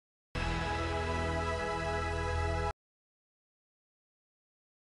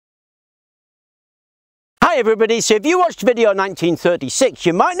Hi everybody, so if you watched video 1936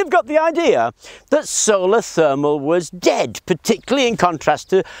 you might have got the idea that solar thermal was dead, particularly in contrast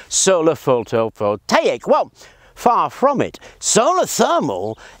to solar photovoltaic. Well, far from it. Solar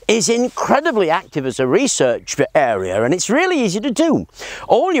thermal is incredibly active as a research area and it's really easy to do.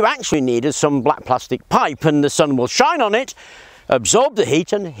 All you actually need is some black plastic pipe and the sun will shine on it, absorb the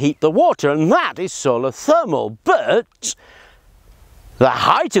heat and heat the water, and that is solar thermal. But the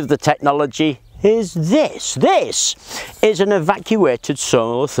height of the technology is this. This is an evacuated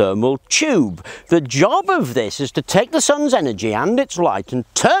solar thermal tube. The job of this is to take the sun's energy and its light and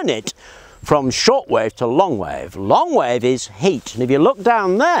turn it from shortwave to longwave. Longwave is heat, and if you look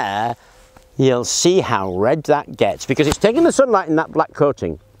down there you'll see how red that gets, because it's taking the sunlight in that black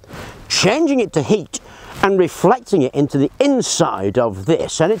coating, changing it to heat and reflecting it into the inside of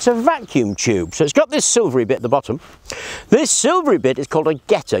this, and it's a vacuum tube. So it's got this silvery bit at the bottom. This silvery bit is called a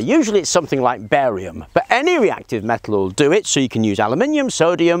getter. Usually it's something like barium, but any reactive metal will do it, so you can use aluminium,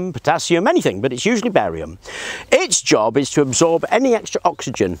 sodium, potassium, anything, but it's usually barium. Its job is to absorb any extra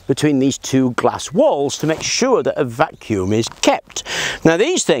oxygen between these two glass walls to make sure that a vacuum is kept. Now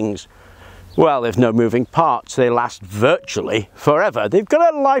these things, well, they've no moving parts, they last virtually forever. They've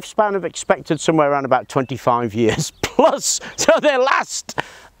got a lifespan of expected somewhere around about 25 years plus, so they last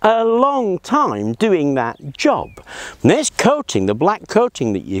a long time doing that job. And this coating, the black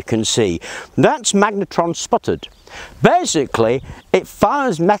coating that you can see, that's magnetron sputtered. Basically, it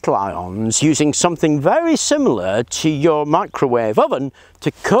fires metal ions using something very similar to your microwave oven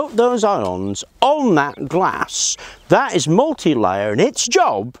to coat those ions on that glass. That is multi-layer, and its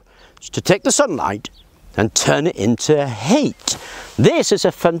job to take the sunlight and turn it into heat. This is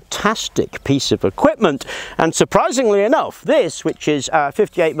a fantastic piece of equipment, and surprisingly enough, this, which is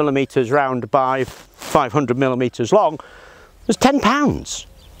 58 millimeters round by 500 millimeters long, was £10.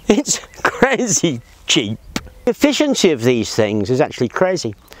 It's crazy cheap. The efficiency of these things is actually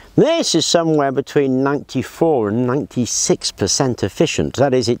crazy. This is somewhere between 94 and 96% efficient.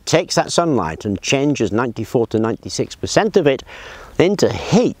 That is, it takes that sunlight and changes 94 to 96% of it into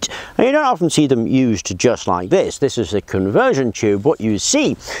heat. And you don't often see them used just like this. This is a conversion tube. What you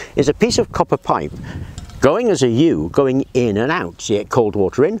see is a piece of copper pipe going as a U, going in and out. See it, cold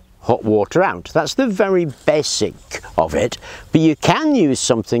water in, hot water out. That's the very basic of it, but you can use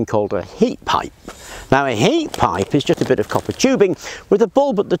something called a heat pipe. Now a heat pipe is just a bit of copper tubing with a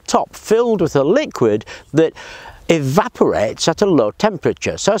bulb at the top filled with a liquid that evaporates at a low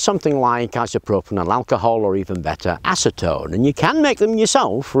temperature, so something like isopropanol alcohol, or even better, acetone. And you can make them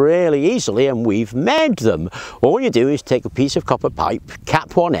yourself really easily, and we've made them. All you do is take a piece of copper pipe,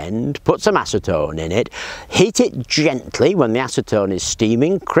 cap one end, put some acetone in it, heat it gently when the acetone is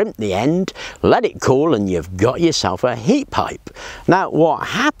steaming, crimp the end, let it cool, and you've got yourself a heat pipe. Now what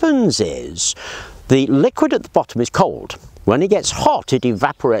happens is the liquid at the bottom is cold. When it gets hot, it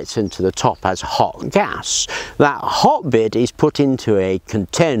evaporates into the top as hot gas. That hot bit is put into a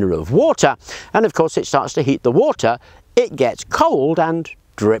container of water, and of course it starts to heat the water. It gets cold and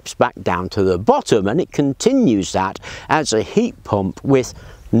drips back down to the bottom, and it continues that as a heat pump with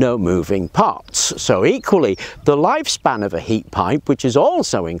no moving parts. So equally, the lifespan of a heat pipe, which is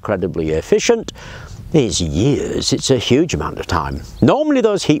also incredibly efficient, is years. It's a huge amount of time. Normally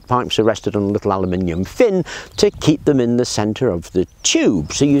those heat pipes are rested on a little aluminium fin to keep them in the centre of the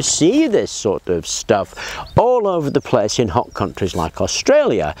tube. So you see this sort of stuff all over the place in hot countries like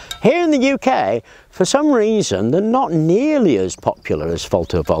Australia. Here in the UK, for some reason, they're not nearly as popular as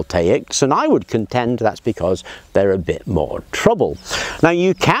photovoltaics, and I would contend that's because they're a bit more trouble. Now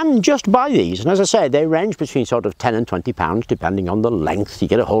you can just buy these, and as I say, they range between sort of 10 and 20 pounds depending on the length. You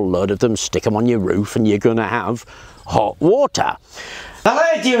get a whole load of them, stick them on your roof, and you're going to have hot water. Now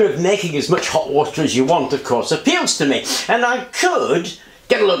the idea of making as much hot water as you want, of course, appeals to me, and I could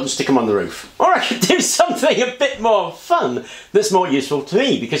get a load and stick them on the roof. Or I could do something a bit more fun that's more useful to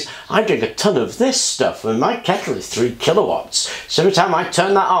me, because I drink a ton of this stuff and my kettle is 3 kilowatts. So every time I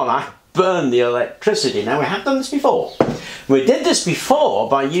turn that on, I burn the electricity. Now we have done this before. We did this before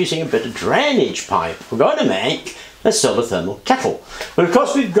by using a bit of drainage pipe. We're going to make a solar thermal kettle. But of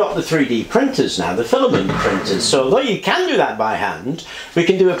course we've got the 3D printers now, the filament printers, so although you can do that by hand, we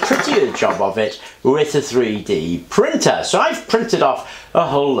can do a prettier job of it with a 3D printer. So I've printed off a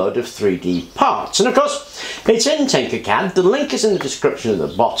whole load of 3D parts, and of course it's in Tinkercad. The link is in the description at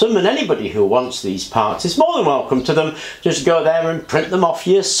the bottom, and anybody who wants these parts is more than welcome to them. Just go there and print them off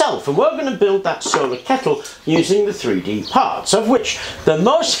yourself, and we're going to build that solar kettle using the 3D parts, of which the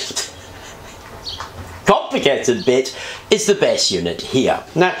most complicated bit is the base unit here.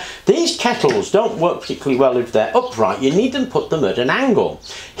 Now, these kettles don't work particularly well if they're upright. You need them put them at an angle.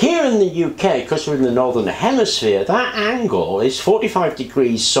 Here in the UK, because we're in the northern hemisphere, that angle is 45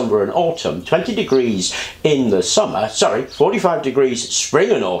 degrees summer and autumn, 20 degrees in the summer, 45 degrees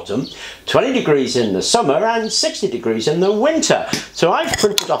spring and autumn, 20 degrees in the summer and 60 degrees in the winter. So I've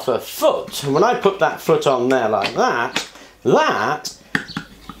printed off a foot, and when I put that foot on there like that, that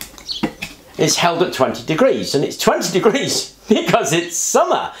is held at 20 degrees, and it's 20 degrees because it's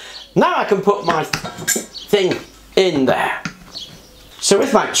summer. Now I can put my thing in there. So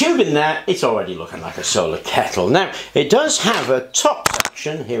with my tube in there, it's already looking like a solar kettle. Now, it does have a top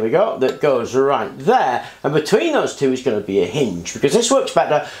section, here we go, that goes right there. And between those two is going to be a hinge, because this works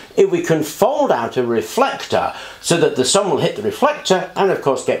better if we can fold out a reflector so that the sun will hit the reflector and of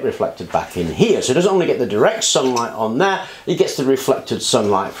course get reflected back in here. So it doesn't only get the direct sunlight on there, it gets the reflected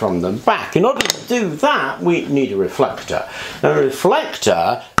sunlight from the back. In order to do that, we need a reflector. Now, a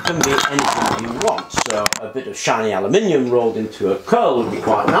reflector can be anything you want, so a bit of shiny aluminium rolled into a curl would be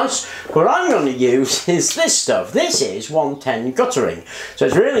quite nice. What I'm going to use is this stuff. This is 110 guttering, so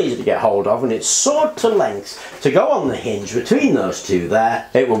it's really easy to get hold of, and it's sawed to length to go on the hinge between those two there.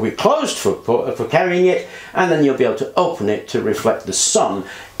 It will be closed for carrying it, and then you'll be able to open it to reflect the sun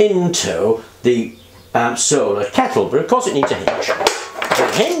into the solar kettle, but of course it needs a hinge. The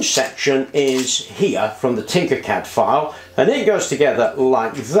hinge section is here from the Tinkercad file, and it goes together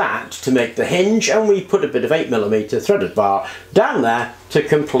like that to make the hinge, and we put a bit of 8mm threaded bar down there to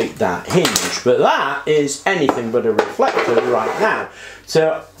complete that hinge. But that is anything but a reflector right now.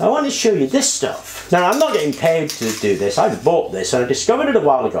 So I want to show you this stuff. Now, I'm not getting paid to do this. I bought this and I discovered it a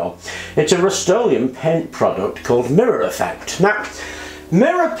while ago. It's a Rust-Oleum paint product called Mirror Effect. Now,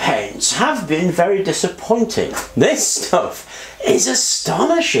 mirror paints have been very disappointing. This stuff is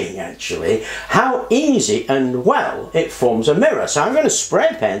astonishing, actually, how easy and well it forms a mirror. So I'm going to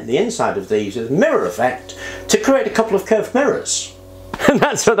spray paint the inside of these with Mirror Effect to create a couple of curved mirrors. And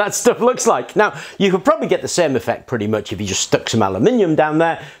that's what that stuff looks like. Now, you could probably get the same effect pretty much if you just stuck some aluminium down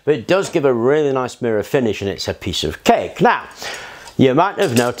there, but it does give a really nice mirror finish, and it's a piece of cake. Now, you might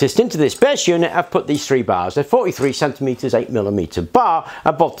have noticed into this base unit I've put these three bars. They're 43cm 8mm bar.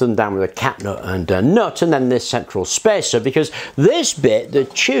 I bolted them down with a cap nut and a nut, and then this central spacer, because this bit, the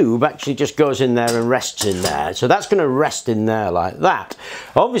tube, actually just goes in there and rests in there. So that's going to rest in there like that.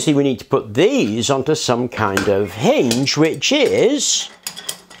 Obviously we need to put these onto some kind of hinge, which is,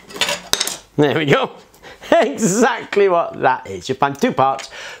 there we go, exactly what that is. You find two parts,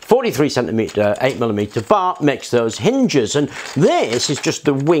 43cm 8mm bar makes those hinges, and this is just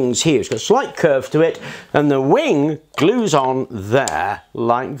the wings here. It's got a slight curve to it, and the wing glues on there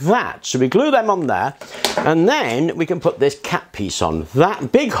like that. So we glue them on there, and then we can put this cap piece on.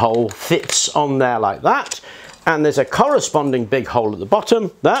 That big hole fits on there like that, and there's a corresponding big hole at the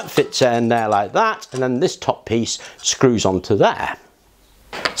bottom that fits in there like that, and then this top piece screws onto there.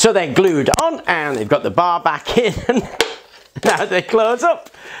 So they're glued on, and they've got the bar back in, and now they close up.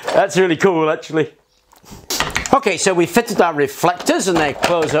 That's really cool, actually. Okay, so we fitted our reflectors and they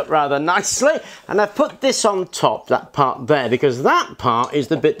close up rather nicely, and I've put this on top, that part there, because that part is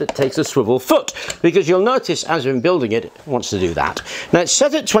the bit that takes a swivel foot, because you'll notice as I'm building it, it wants to do that. Now it's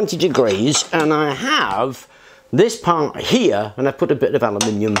set at 20 degrees, and I have this part here, and I put a bit of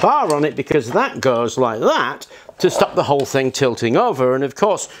aluminium bar on it because that goes like that to stop the whole thing tilting over. And of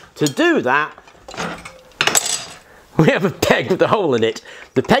course, to do that, we have a peg with a hole in it.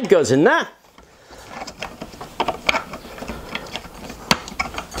 The peg goes in there,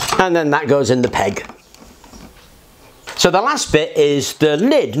 and then that goes in the peg. So the last bit is the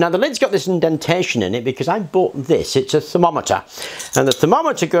lid. Now the lid's got this indentation in it because I bought this. It's a thermometer, and the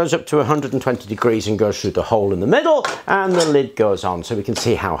thermometer goes up to 120 degrees and goes through the hole in the middle, and the lid goes on so we can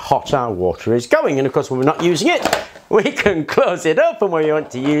see how hot our water is going. And of course, when we're not using it, we can close it up, and when we want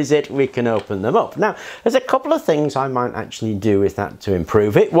to use it, we can open them up. Now, there's a couple of things I might actually do with that to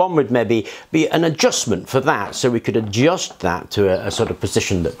improve it. One would maybe be an adjustment for that, so we could adjust that to a sort of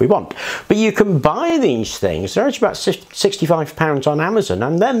position that we want. But you can buy these things. They're actually about £65 on Amazon,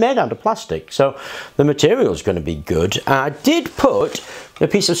 and they're made out of plastic, so the material is going to be good. I did put a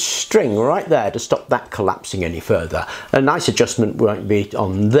piece of string right there to stop that collapsing any further. A nice adjustment might be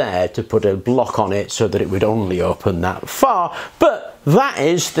on there to put a block on it so that it would only open that far, but that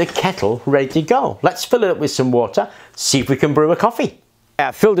is the kettle ready to go. Let's fill it up with some water, see if we can brew a coffee.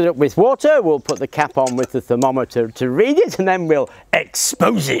 I filled it up with water. We'll put the cap on with the thermometer to read it, and then we'll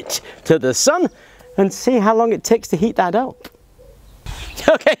expose it to the sun and see how long it takes to heat that up.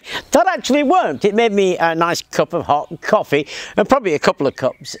 Okay, that actually worked. It made me a nice cup of hot coffee and probably a couple of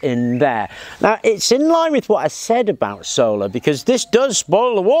cups in there. Now, it's in line with what I said about solar, because this does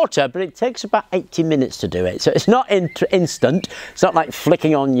boil the water, but it takes about 80 minutes to do it. So it's not instant. It's not like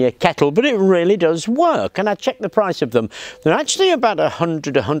flicking on your kettle, but it really does work. And I checked the price of them. They're actually about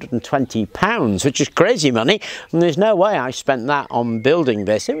 £100–120, which is crazy money. And there's no way I spent that on building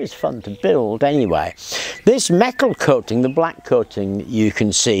this. It was fun to build anyway. This metal coating, the black coating that you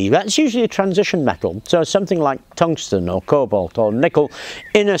can see, that's usually a transition metal, so something like tungsten or cobalt or nickel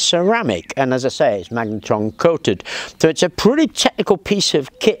in a ceramic, and as I say, it's magnetron coated, so it's a pretty technical piece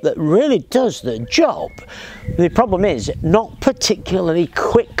of kit that really does the job. The problem is not particularly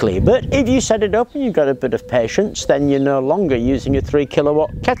quickly, but if you set it up and you've got a bit of patience, then you're no longer using a 3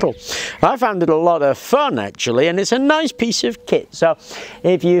 kilowatt kettle. I found it a lot of fun actually, and it's a nice piece of kit, so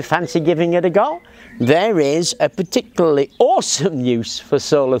if you fancy giving it a go, there is a particularly awesome use for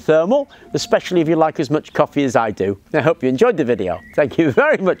solar thermal, especially if you like as much coffee as I do. I hope you enjoyed the video. Thank you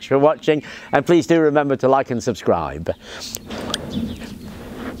very much for watching, and please do remember to like and subscribe.